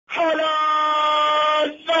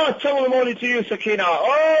Hello! No, top of the morning to you, Sakina.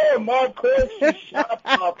 Oh, my course, shut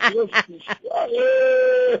up.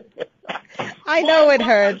 I know it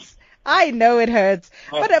hurts. I know it hurts.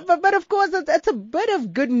 But of course, it's a bit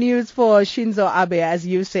of good news for Shinzo Abe. As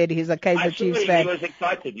you said, he's a Kaizer Chiefs fan. He was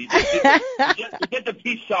excited. He did the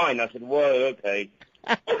peace sign. I said, whoa, okay.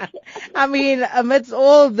 I mean, amidst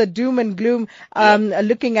all the doom and gloom,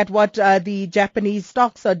 looking at what the Japanese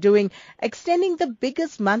stocks are doing, extending the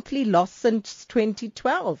biggest monthly loss since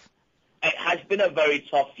 2012. It has been a very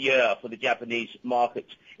tough year for the Japanese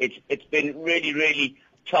markets. It's been really, really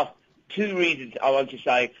tough. Two reasons I want to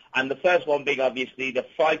say, and the first one being obviously the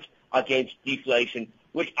fight against deflation,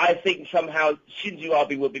 which I think somehow Shinzo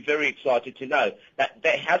Abe will be very excited to know that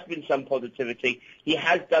there has been some positivity. He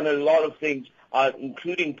has done a lot of things,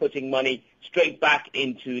 including putting money straight back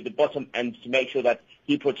into the bottom end to make sure that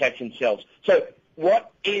he protects himself. So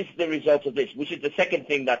what is the result of this, which is the second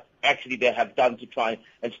thing that actually they have done to try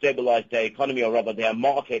and stabilize their economy, or rather their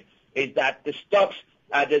market, is that the stocks,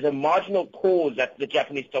 there's a marginal cause that the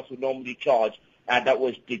Japanese stocks would normally charge that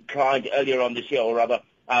was declined earlier on this year, or rather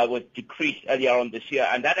was decreased earlier on this year.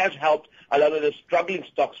 And that has helped a lot of the struggling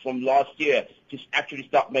stocks from last year to actually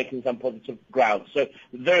start making some positive ground. So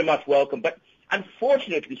very much welcome. But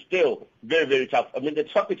unfortunately, still very, very tough. I mean, the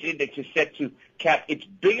stock index is set to cap its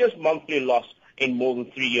biggest monthly loss in more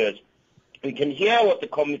than 3 years. We can hear what the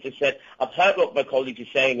commenters said. I've heard what my colleagues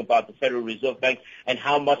are saying about the Federal Reserve Bank and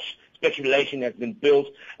how much speculation has been built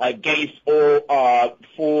against or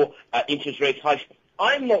for interest rate hikes.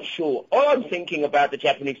 I'm not sure. All I'm thinking about the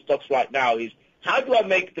Japanese stocks right now is, how do I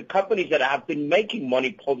make the companies that have been making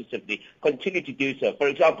money positively continue to do so? For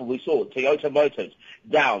example, we saw Toyota Motors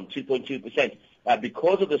down 2.2%.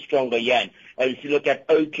 Because of the stronger yen. And if you look at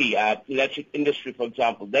Oki, electric industry, for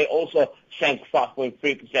example, they also sank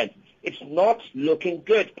 5.3%. It's not looking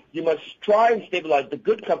good. You must try and stabilize the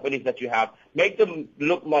good companies that you have, make them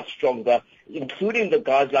look much stronger, including the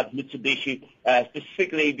guys like Mitsubishi,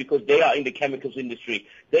 specifically because they are in the chemicals industry.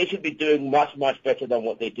 They should be doing much, much better than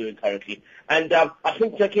what they're doing currently. And I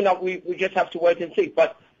think, we just have to wait and see.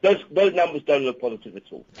 But those numbers don't look positive at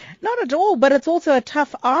all. Not at all, but it's also a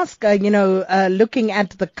tough ask, looking at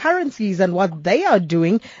the currencies and what they are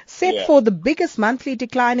doing, set for the biggest monthly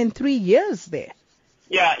decline in 3 years there.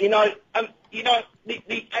 Yeah,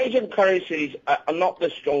 the Asian currencies are not the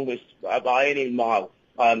strongest by any mile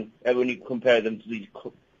when you compare them to these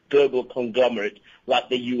global conglomerates like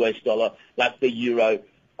the US dollar, like the euro.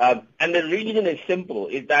 And the reason is simple,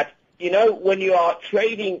 is that when you are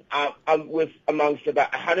trading amongst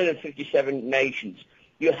about 157 nations,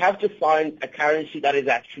 you have to find a currency that is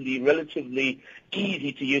actually relatively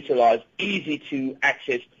easy to utilize, easy to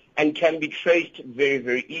access, and can be traced very,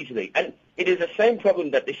 very easily. And it is the same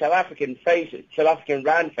problem that the South African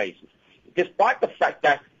rand faces, despite the fact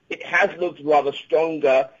that it has looked rather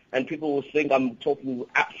stronger, and people will think I'm talking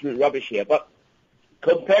absolute rubbish here, but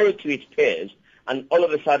compare it to its peers, and all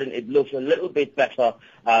of a sudden it looks a little bit better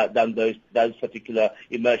than those particular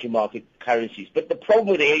emerging market currencies. But the problem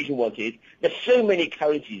with the Asian ones is there's so many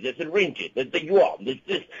currencies. There's the ringgit, there's the yuan, there's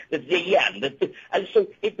this, there's the yen. And so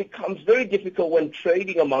it becomes very difficult when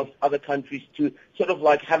trading amongst other countries to sort of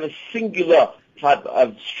like have a singular type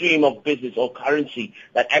of stream of business or currency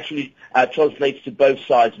that actually translates to both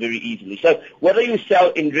sides very easily. So whether you sell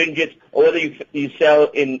in ringgit or whether you sell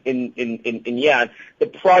in yen, the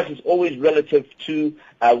price is always relative to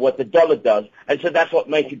what the dollar does. And so that's what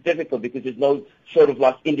makes it difficult, because there's no sort of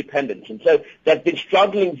like independence. And so they've been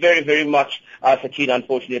struggling very, very much, China,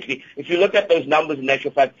 unfortunately. If you look at those numbers, in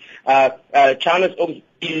actual fact, China's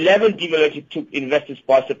 11 devaluation took investors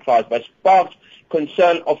by surprise, by sparked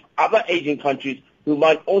concern of other Asian countries who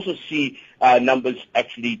might also see numbers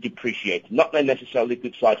actually depreciate. Not necessarily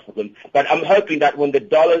good sight for them. But I'm hoping that when the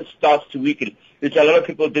dollar starts to weaken, which a lot of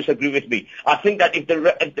people disagree with me, I think that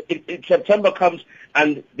if September comes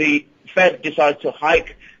and the Fed decides to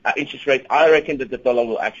hike interest rates, I reckon that the dollar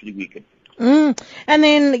will actually weaken. And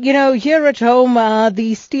then, here at home,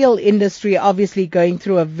 the steel industry obviously going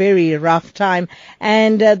through a very rough time.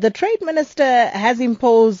 And the trade minister has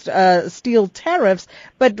imposed steel tariffs.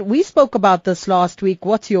 But we spoke about this last week.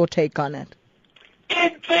 What's your take on it?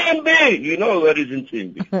 Intimbi! You know what is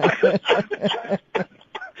Intimbi.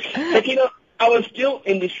 But, our steel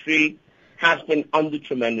industry has been under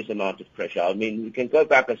tremendous amount of pressure. I mean, we can go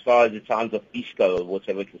back as far as the times of ISCO or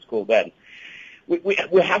whatever it was called then.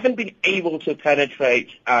 We haven't been able to penetrate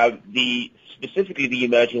specifically the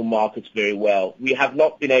emerging markets very well. We have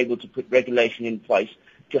not been able to put regulation in place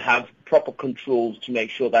to have proper controls to make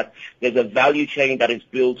sure that there's a value chain that is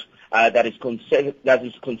built that is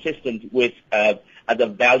consistent with a at the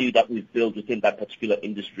value that we've built within that particular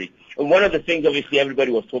industry. And one of the things, obviously,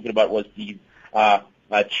 everybody was talking about was the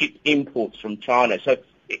cheap imports from China. So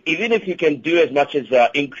even if you can do as much as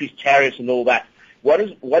increase tariffs and all that, what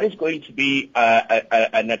is going to be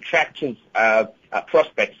an attractive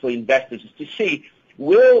prospect for investors is to see,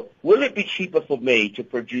 will it be cheaper for me to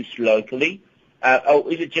produce locally,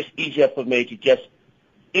 or is it just easier for me to just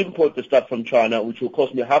import the stuff from China, which will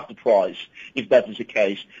cost me half the price if that is the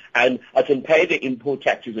case, and I can pay the import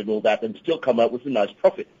taxes and all that and still come out with a nice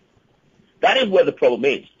profit? That is where the problem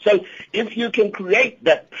is. So if you can create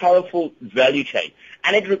that powerful value chain,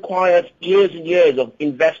 and it requires years and years of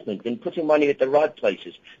investment and putting money at the right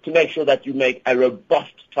places to make sure that you make a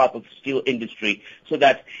robust type of steel industry so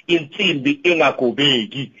that in team the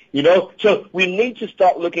ingakobegi, So we need to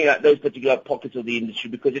start looking at those particular pockets of the industry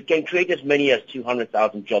because it can create as many as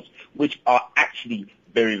 200,000 jobs, which are actually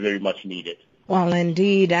very, very much needed. Well,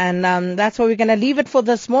 indeed, and that's where we're going to leave it for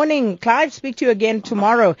this morning. Clive, speak to you again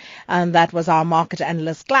tomorrow. And that was our market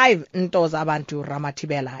analyst, Clive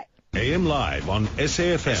Ramathibela. AM Live on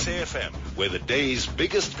SAFM, where the day's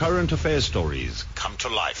biggest current affairs stories come to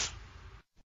life.